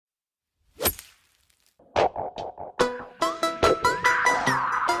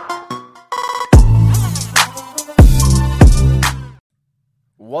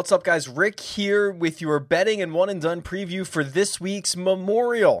What's up, guys? Rick here with your betting and one and done preview for this week's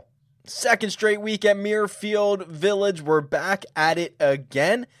Memorial. Second straight week at Muirfield Village. We're back at it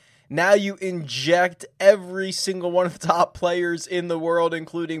again. Now you inject every single one of the top players in the world,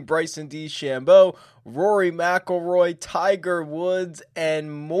 including Bryson DeChambeau, Rory McIlroy, Tiger Woods,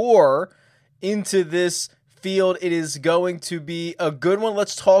 and more into this field. It is going to be a good one.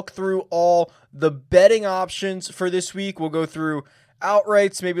 Let's talk through all the betting options for this week. We'll go through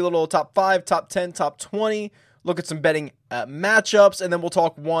outrights, maybe a little top 5, top 10, top 20, look at some betting matchups, and then we'll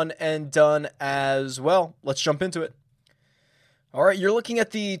talk one and done as well. Let's jump into it. All right, you're looking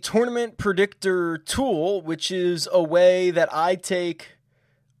at the Tournament Predictor tool, which is a way that I take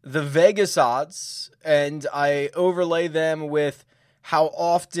the Vegas odds and I overlay them with how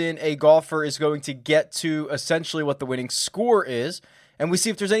often a golfer is going to get to essentially what the winning score is. And we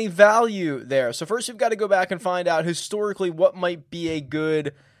see if there's any value there. So first, you've got to go back and find out historically what might be a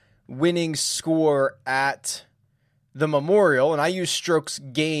good winning score at the Memorial. And I use strokes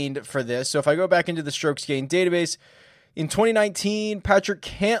gained for this. So if I go back into the strokes gained database, in 2019, Patrick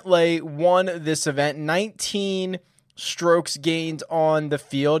Cantlay won this event. 19 strokes gained on the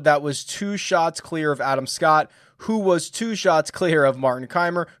field. That was 2 shots clear of Adam Scott, who was 2 shots clear of Martin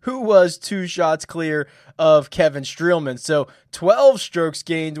Kaymer, who was 2 shots clear of Kevin Streelman. So 12 strokes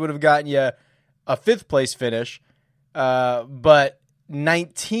gained would have gotten you a 5th place finish, but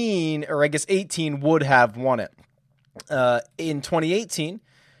 19, or I guess 18, would have won it. In 2018,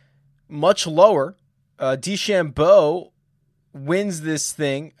 much lower, DeChambeau wins this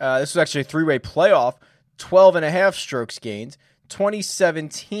thing. This was actually a 3-way playoff, 12.5 strokes gained.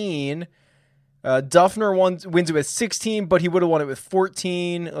 2017, Duffner wins it with 16, but he would have won it with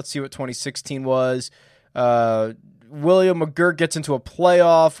 14. Let's see what 2016 was. William McGirt gets into a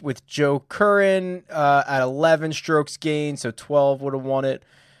playoff with Joe Curran at 11 strokes gained, so 12 would have won it.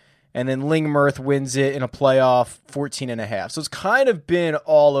 And then Lingmerth wins it in a playoff, 14.5. So it's kind of been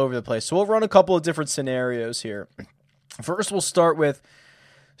all over the place. So we'll run a couple of different scenarios here. First, we'll start with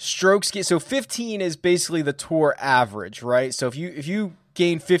strokes. So 15 is basically the tour average, right? So if you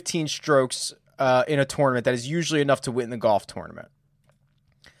gain 15 strokes in a tournament, that is usually enough to win the golf tournament.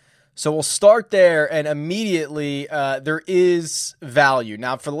 So we'll start there, and immediately there is value.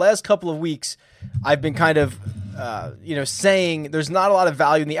 Now, for the last couple of weeks, I've been kind of saying there's not a lot of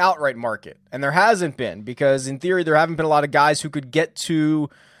value in the outright market, and there hasn't been, because in theory there haven't been a lot of guys who could get to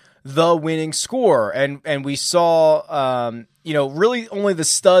the winning score, and we saw really only the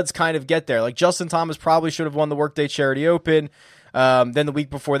studs kind of get there. Like Justin Thomas probably should have won the Workday Charity Open. Then the week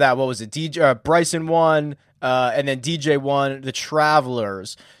before that, what was it? Bryson won, and then DJ won the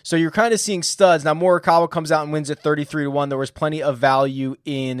Travelers. So you're kind of seeing studs. Now Morikawa comes out and wins at 33-1. There was plenty of value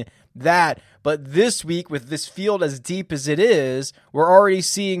in that. But this week, with this field as deep as it is, we're already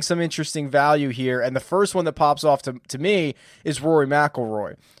seeing some interesting value here. And the first one that pops off to me is Rory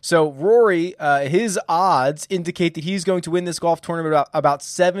McIlroy. So Rory, his odds indicate that he's going to win this golf tournament about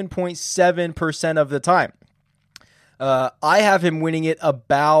 7.7% of the time. I have him winning it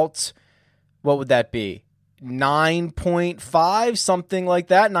about, what would that be? 9.5, something like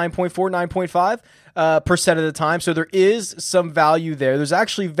that, 9.4, 9.5 percent of the time. So there is some value there. There's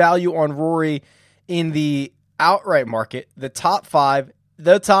actually value on Rory in the outright market, the top 5,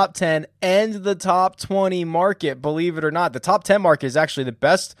 the top 10, and the top 20 market, believe it or not. The top 10 market is actually the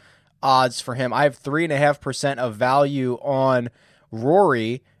best odds for him. I have 3.5% of value on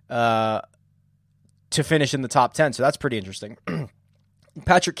Rory to finish in the top 10. So that's pretty interesting.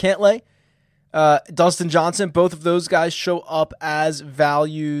 Patrick Cantlay, Dustin Johnson, both of those guys show up as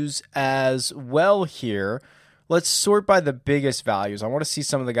values as well here. Let's sort by the biggest values. I want to see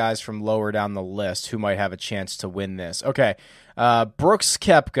some of the guys from lower down the list who might have a chance to win this. Okay, Brooks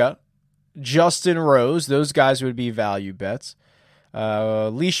Koepka, Justin Rose, those guys would be value bets.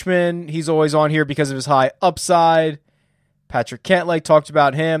 Leishman, he's always on here because of his high upside. Patrick Cantlay, talked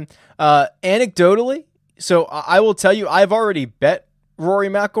about him. Anecdotally, so I will tell you, I've already bet Rory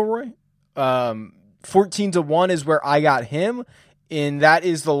McIlroy. 14-1 is where I got him, and that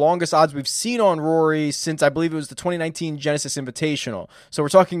is the longest odds we've seen on Rory since I believe it was the 2019 Genesis Invitational. So we're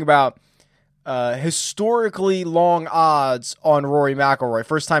talking about historically long odds on Rory McIlroy.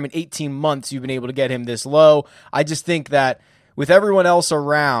 First time in 18 months you've been able to get him this low. I just think that with everyone else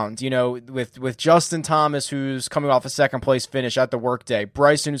around, with Justin Thomas, who's coming off a second place finish at the Workday,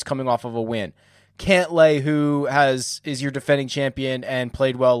 Bryson, who's coming off of a win, Cantlay, who is your defending champion and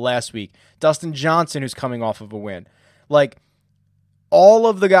played well last week, Dustin Johnson, who's coming off of a win. Like, all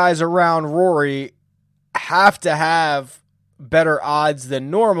of the guys around Rory have to have better odds than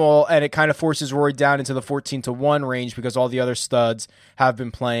normal, and it kind of forces Rory down into the 14-1 range because all the other studs have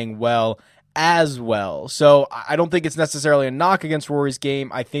been playing well as well. So I don't think it's necessarily a knock against Rory's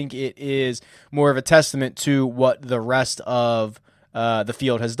game. I think it is more of a testament to what the rest of the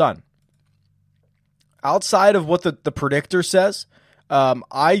field has done. Outside of what the predictor says,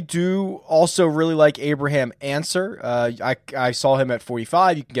 I do also really like Abraham Ancer. I saw him at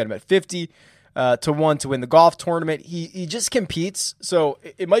 45. You can get him at 50 to 1 to win the golf tournament. He just competes, so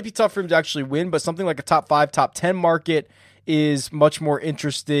it might be tough for him to actually win, but something like a top 5, top 10 market is much more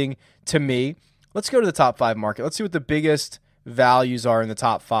interesting to me. Let's go to the top 5 market. Let's see what the biggest values are in the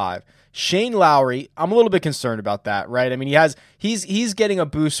top 5. Shane Lowry, I'm a little bit concerned about that, right? I mean, he's getting a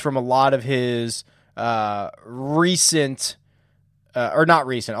boost from a lot of his recent, or not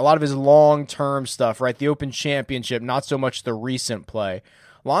recent, a lot of his long-term stuff, right? The Open Championship, not so much the recent play.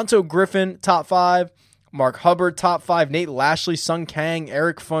 Lonto Griffin, top 5. Mark Hubbard, top 5. Nate Lashley, Sung Kang,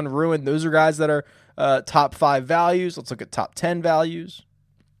 Eric Van Rooyen. Those are guys that are top 5 values. Let's look at top 10 values.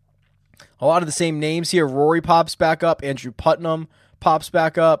 A lot of the same names here. Rory pops back up. Andrew Putnam pops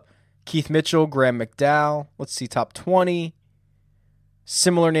back up. Keith Mitchell, Graham McDowell. Let's see, top 20.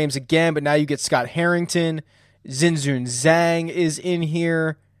 Similar names again, but now you get Scott Harrington. Zinzun Zhang is in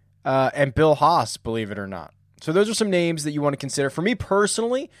here. And Bill Haas, believe it or not. So those are some names that you want to consider. For me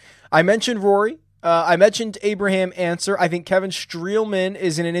personally, I mentioned Rory. I mentioned Abraham Ancer. I think Kevin Streelman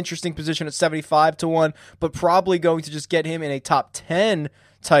is in an interesting position at 75-1, but probably going to just get him in a top 10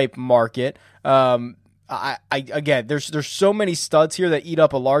 type market. Again, there's so many studs here that eat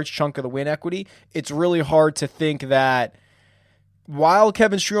up a large chunk of the win equity. It's really hard to think that while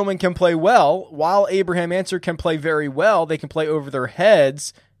Kevin Streelman can play well, while Abraham Ancer can play very well, they can play over their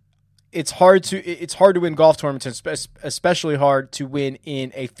heads. It's hard to win golf tournaments, especially hard to win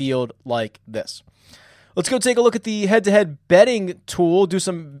in a field like this. Let's go take a look at the head-to-head betting tool, do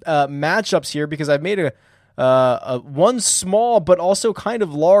some matchups here, because I've made a one small but also kind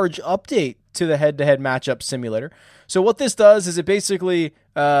of large update to the head-to-head matchup simulator. So what this does is it basically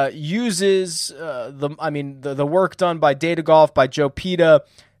uses the work done by Data Golf, by Joe Pita,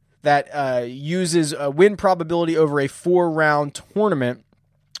 that uses a win probability over a 4-round tournament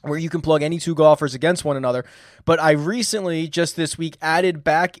where you can plug any 2 golfers against one another. But I recently, just this week, added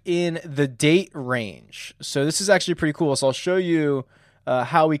back in the date range. So this is actually pretty cool. So I'll show you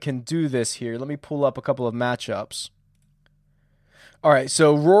how we can do this here. Let me pull up a couple of matchups. All right,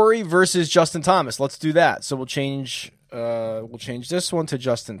 so Rory versus Justin Thomas. Let's do that. So we'll change this one to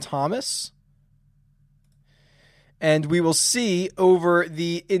Justin Thomas. And we will see over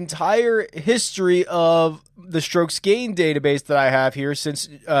the entire history of the strokes gained database that I have here since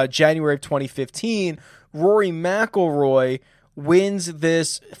January of 2015, Rory McIlroy wins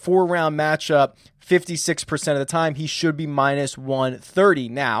this 4-round matchup 56% of the time. He should be minus 130.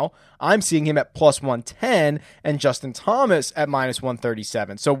 Now, I'm seeing him at plus 110 and Justin Thomas at minus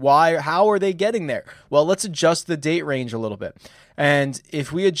 137. So how are they getting there? Well, let's adjust the date range a little bit. And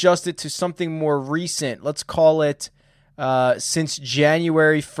if we adjust it to something more recent, let's call it since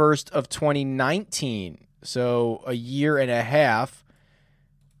January 1st of 2019. So a year and a half.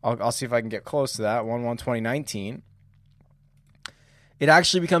 I'll see if I can get close to that. 1/1/2019. It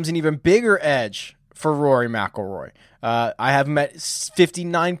actually becomes an even bigger edge for Rory McIlroy. I have him at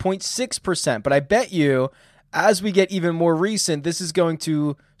 59.6%, but I bet you as we get even more recent, this is going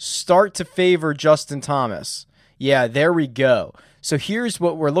to start to favor Justin Thomas. Yeah, there we go. So here's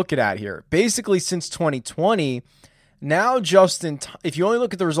what we're looking at here. Basically, since 2020, now if you only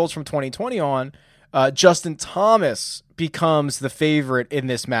look at the results from 2020 on, Justin Thomas becomes the favorite in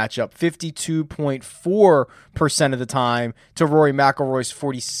this matchup, 52.4% of the time to Rory McIlroy's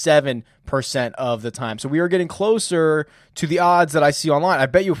 47% of the time. So we are getting closer to the odds that I see online. I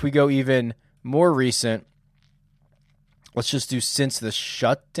bet you if we go even more recent, let's just do since the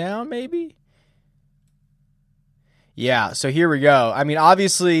shutdown, maybe? Yeah, so here we go. I mean,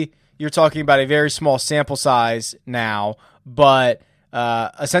 obviously, you're talking about a very small sample size now, but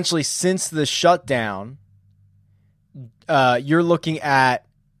essentially since the shutdown, you're looking at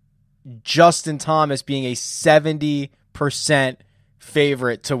Justin Thomas being a 70%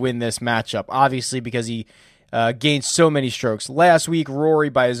 favorite to win this matchup, obviously because he gained so many strokes. Last week, Rory,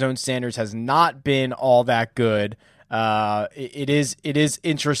 by his own standards, has not been all that good. It is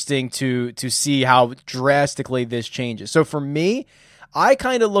interesting to see how drastically this changes. So for me, I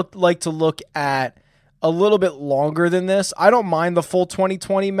kind of like to look at a little bit longer than this. I don't mind the full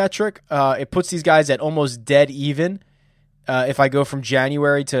 2020 metric. It puts these guys at almost dead even if I go from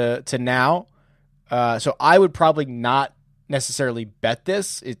January to now. So I would probably not necessarily bet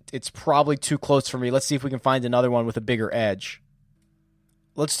this. It's probably too close for me. Let's see if we can find another one with a bigger edge.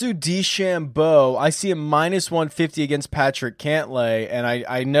 Let's do DeChambeau. I see him minus 150 against Patrick Cantlay, and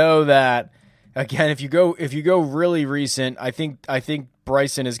I know that, again, if you go really recent, I think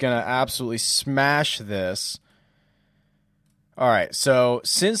Bryson is going to absolutely smash this. All right, so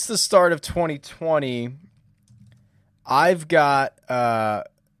since the start of 2020, I've got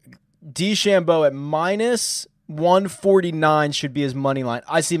DeChambeau at minus 149 should be his money line.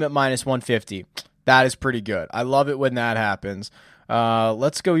 I see him at minus 150. That is pretty good. I love it when that happens.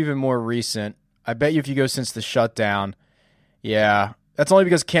 Let's go even more recent. I bet you if you go since the shutdown, yeah, that's only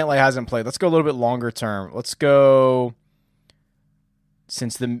because Cantlay hasn't played. Let's go a little bit longer term. Let's go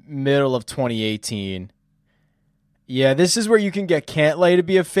since the middle of 2018. Yeah, this is where you can get Cantlay to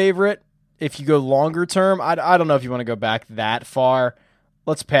be a favorite. If you go longer term, I don't know if you want to go back that far.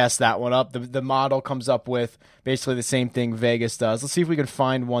 Let's pass that one up. The model comes up with basically the same thing Vegas does. Let's see if we can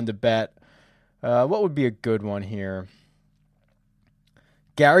find one to bet. What would be a good one here?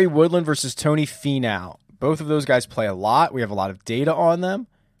 Gary Woodland versus Tony Finau. Both of those guys play a lot. We have a lot of data on them.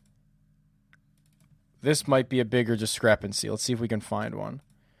 This might be a bigger discrepancy. Let's see if we can find one.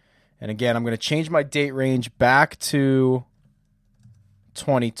 And again, I'm going to change my date range back to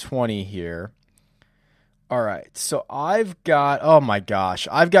 2020 here. All right, so I've got, oh my gosh,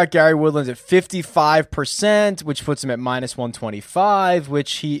 I've got Gary Woodland at 55%, which puts him at minus 125,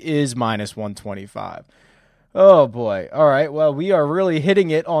 which he is minus 125. Oh boy. All right, well, we are really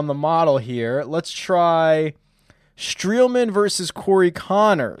hitting it on the model here. Let's try Streelman versus Corey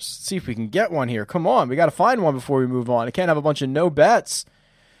Conners. Let's see if we can get one here. Come on, we got to find one before we move on. I can't have a bunch of no bets.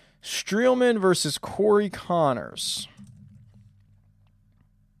 Streelman versus Corey Conners.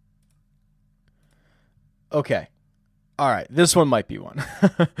 Okay. All right. This one might be one.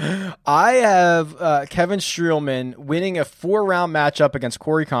 I have Kevin Streelman winning a 4-round matchup against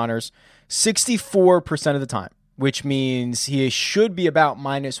Corey Conners 64% of the time, which means he should be about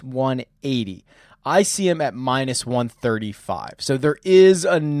minus 180. I see him at minus 135. So there is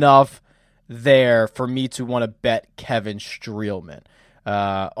enough there for me to want to bet Kevin Streelman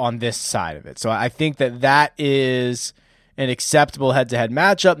on this side of it. So I think that is an acceptable head-to-head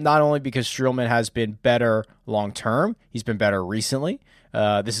matchup, not only because Streelman has been better long-term, he's been better recently.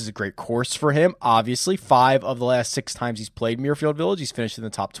 This is a great course for him. Obviously, 5 of the last 6 times he's played Muirfield Village, he's finished in the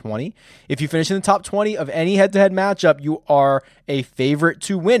top 20. If you finish in the top 20 of any head-to-head matchup, you are a favorite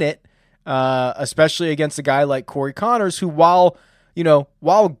to win it, especially against a guy like Corey Conners, who, while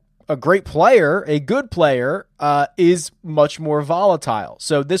a great player, a good player, is much more volatile.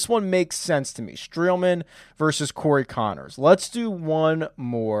 So this one makes sense to me. Streelman versus Corey Conners. Let's do one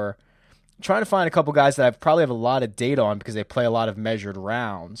more. I'm trying to find a couple guys that I probably have a lot of data on because they play a lot of measured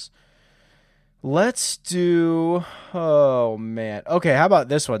rounds. Let's do, oh man. Okay, how about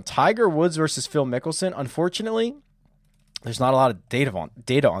this one? Tiger Woods versus Phil Mickelson. Unfortunately, there's not a lot of data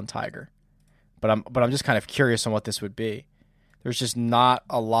on Tiger. But I'm just kind of curious on what this would be. There's just not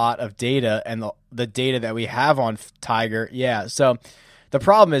a lot of data, and the data that we have on Tiger, yeah. So the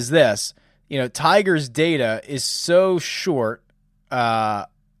problem is this, Tiger's data is so short, and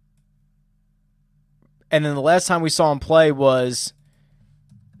then the last time we saw him play was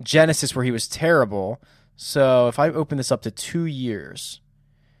Genesis, where he was terrible. So if I open this up to 2 years,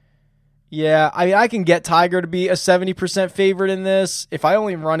 yeah, I mean, I can get Tiger to be a 70% favorite in this. If I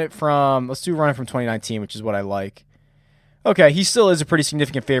only run it from, let's do run it from 2019, which is what I like. Okay, he still is a pretty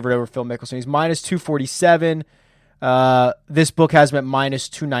significant favorite over Phil Mickelson. He's minus 247. This book has him at minus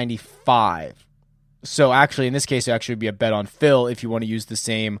 295. So actually, in this case, it actually would be a bet on Phil if you want to use the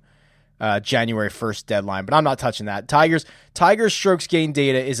same January 1st deadline. But I'm not touching that. Tiger's strokes gain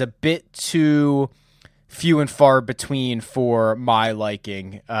data is a bit too few and far between for my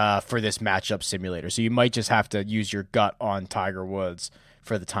liking for this matchup simulator. So you might just have to use your gut on Tiger Woods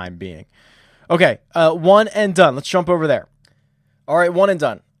for the time being. Okay, one and done. Let's jump over there. All right, one and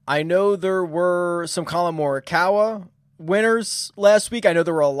done. I know there were some Colin Morikawa winners last week. I know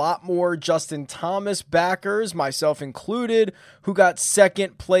there were a lot more Justin Thomas backers, myself included, who got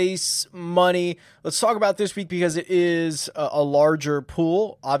second place money. Let's talk about this week because it is a larger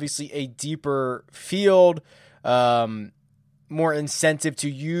pool, obviously a deeper field, more incentive to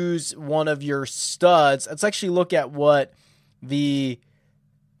use one of your studs. Let's actually look at what the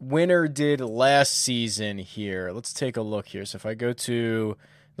winner did last season here. Let's take a look here. So if I go to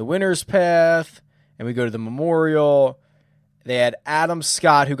the winner's path and we go to the Memorial, they had Adam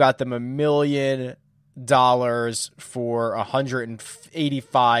Scott, who got them $1 million for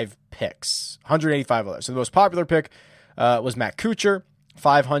 185 picks. 185 others. So the most popular pick was Matt Kuchar.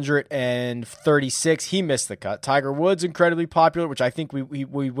 536. He missed the cut. Tiger Woods, incredibly popular, which I think we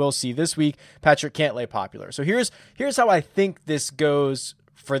will see this week. Patrick Cantlay, popular. So here's how I think this goes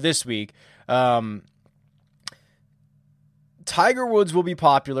for this week. Tiger Woods will be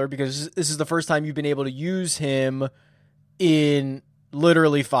popular because this is the first time you've been able to use him in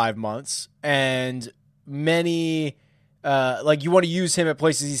literally 5 months, and many you want to use him at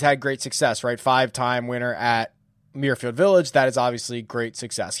places he's had great success, right? 5-time winner at Muirfield Village. That is obviously great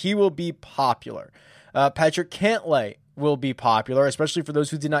success. He will be popular. Patrick Cantlay will be popular, especially for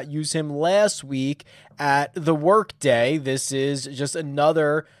those who did not use him last week at the Workday. This is just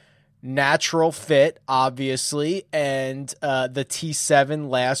another natural fit, obviously, and the T7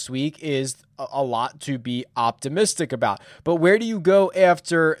 last week is a lot to be optimistic about. But where do you go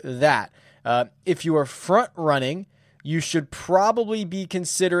after that? If you are front running, you should probably be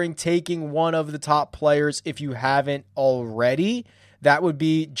considering taking one of the top players if you haven't already. That would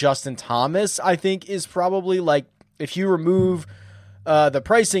be Justin Thomas, I think, is probably, like, if you remove the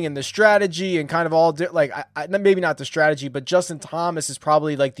pricing and the strategy and kind of all, maybe not the strategy, but Justin Thomas is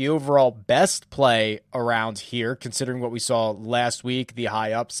probably like the overall best play around here, considering what we saw last week, the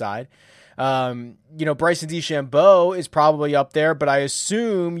high upside. Bryson DeChambeau is probably up there, but I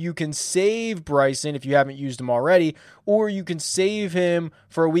assume you can save Bryson if you haven't used him already, or you can save him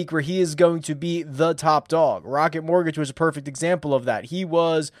for a week where he is going to be the top dog. Rocket Mortgage was a perfect example of that. He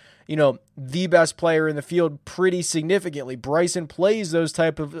was, the best player in the field pretty significantly. Bryson plays those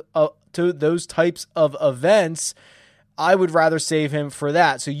types of events. I would rather save him for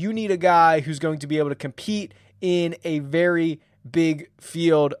that. So you need a guy who's going to be able to compete in a very big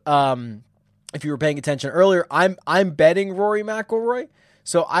field. If you were paying attention earlier, I'm betting Rory McIlroy,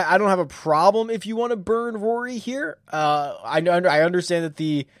 so I don't have a problem if you want to burn Rory here. I understand that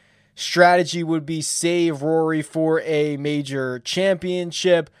the strategy would be save Rory for a major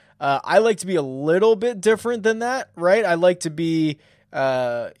championship. I like to be a little bit different than that, right? I like to be,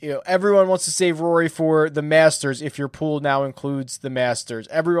 everyone wants to save Rory for the Masters if your pool now includes the Masters.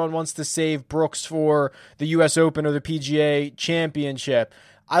 Everyone wants to save Brooks for the U.S. Open or the PGA Championship.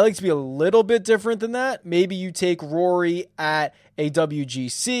 I like to be a little bit different than that. Maybe you take Rory at a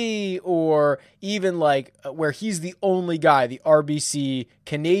WGC, or even like where he's the only guy, the RBC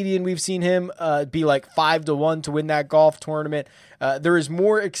Canadian. We've seen him be like 5-1 to win that golf tournament. There is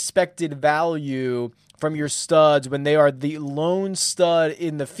more expected value from your studs when they are the lone stud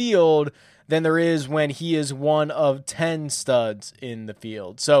in the field than there is when he is one of 10 studs in the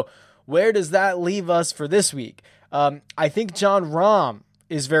field. So where does that leave us for this week? I think Jon Rahm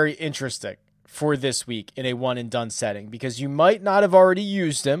is very interesting for this week in a one and done setting, because you might not have already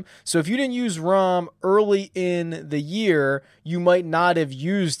used him. So if you didn't use Rahm early in the year, you might not have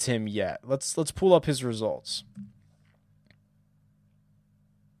used him yet. Let's pull up his results.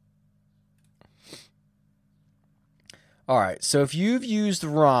 All right, so if you've used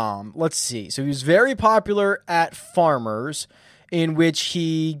Rahm, let's see. So he was very popular at Farmers, in which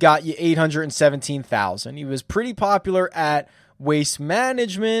he got you 817,000. He was pretty popular at Waste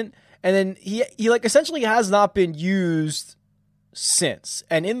Management, and then he essentially has not been used since.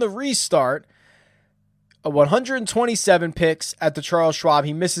 And in the restart, 127 picks at the Charles Schwab,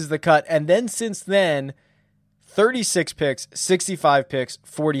 he misses the cut, and then since then, 36 picks, 65 picks,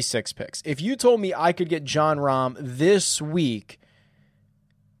 46 picks. If you told me I could get Jon Rahm this week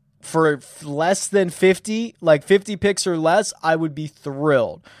for less than 50, like 50 picks or less, I would be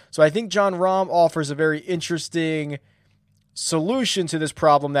thrilled. So I think Jon Rahm offers a very interesting solution to this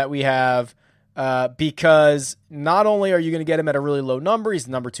problem that we have, because not only are you going to get him at a really low number, he's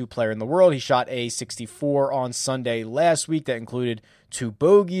the number 2 player in the world. He shot a 64 on Sunday last week. That included 2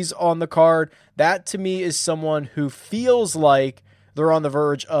 bogeys on the card. That to me is someone who feels like they're on the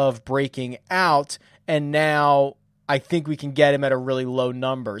verge of breaking out, and now I think we can get him at a really low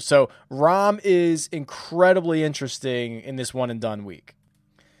number. So Rahm is incredibly interesting in this one and done week.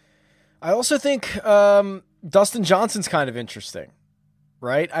 I also think Dustin Johnson's kind of interesting,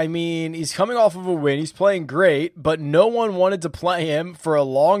 right? I mean, he's coming off of a win. He's playing great, but no one wanted to play him for a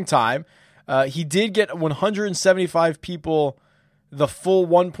long time. He did get 175 people, the full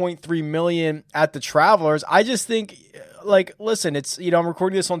 1.3 million at the Travelers. I just think, listen, it's, I'm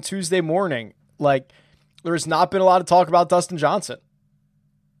recording this on Tuesday morning. There's not been a lot of talk about Dustin Johnson.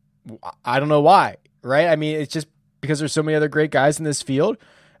 I don't know why, right? I mean, it's just because there's so many other great guys in this field.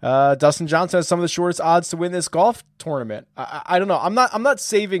 Dustin Johnson has some of the shortest odds to win this golf tournament. I don't know. I'm not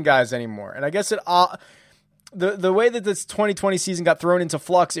saving guys anymore. And I guess the way that this 2020 season got thrown into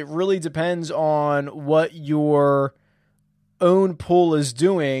flux, it really depends on what your own pool is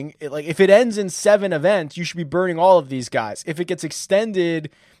doing, like if it ends in 7 events, you should be burning all of these guys. If it gets extended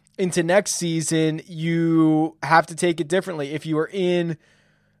into next season, you have to take it differently. If you are in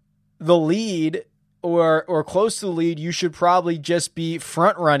the lead or close to the lead, you should probably just be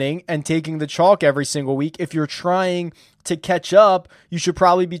front running and taking the chalk every single week. If you're trying to catch up, you should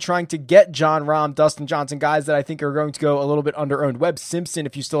probably be trying to get Jon Rahm, Dustin Johnson, guys that I think are going to go a little bit under-owned. Webb Simpson,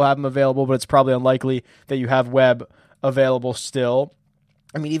 if you still have him available, but it's probably unlikely that you have Webb available still.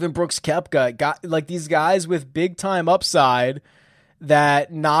 I mean, even Brooks Koepka, got like these guys with big time upside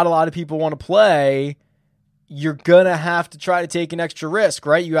that not a lot of people want to play. You're going to have to try to take an extra risk,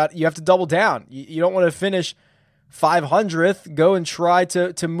 right? You have to double down. You don't want to finish 500th, go and try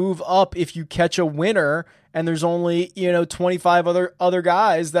to move up if you catch a winner and there's only, 25 other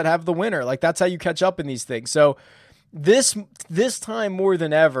guys that have the winner. Like that's how you catch up in these things. So this time more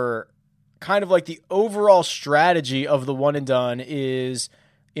than ever, kind of like the overall strategy of the one and done is,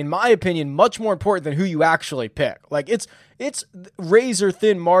 in my opinion, much more important than who you actually pick. Like it's razor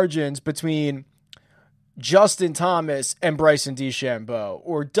thin margins between Justin Thomas and Bryson DeChambeau,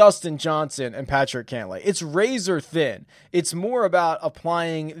 or Dustin Johnson and Patrick Cantlay. It's razor thin. It's more about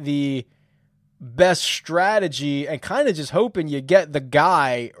applying the best strategy and kind of just hoping you get the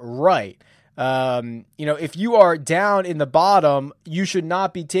guy right. If you are down in the bottom, you should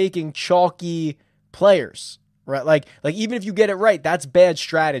not be taking chalky players, right? Like even if you get it right, that's bad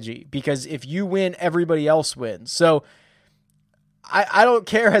strategy, because if you win, everybody else wins. So I don't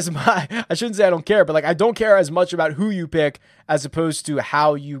care as much. I shouldn't say I don't care, but like I don't care as much about who you pick as opposed to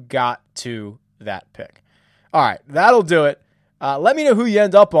how you got to that pick. All right, that'll do it. Let me know who you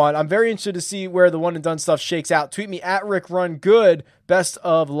end up on. I'm very interested to see where the one and done stuff shakes out. Tweet me at RickRunGood. Best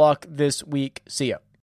of luck this week. See ya.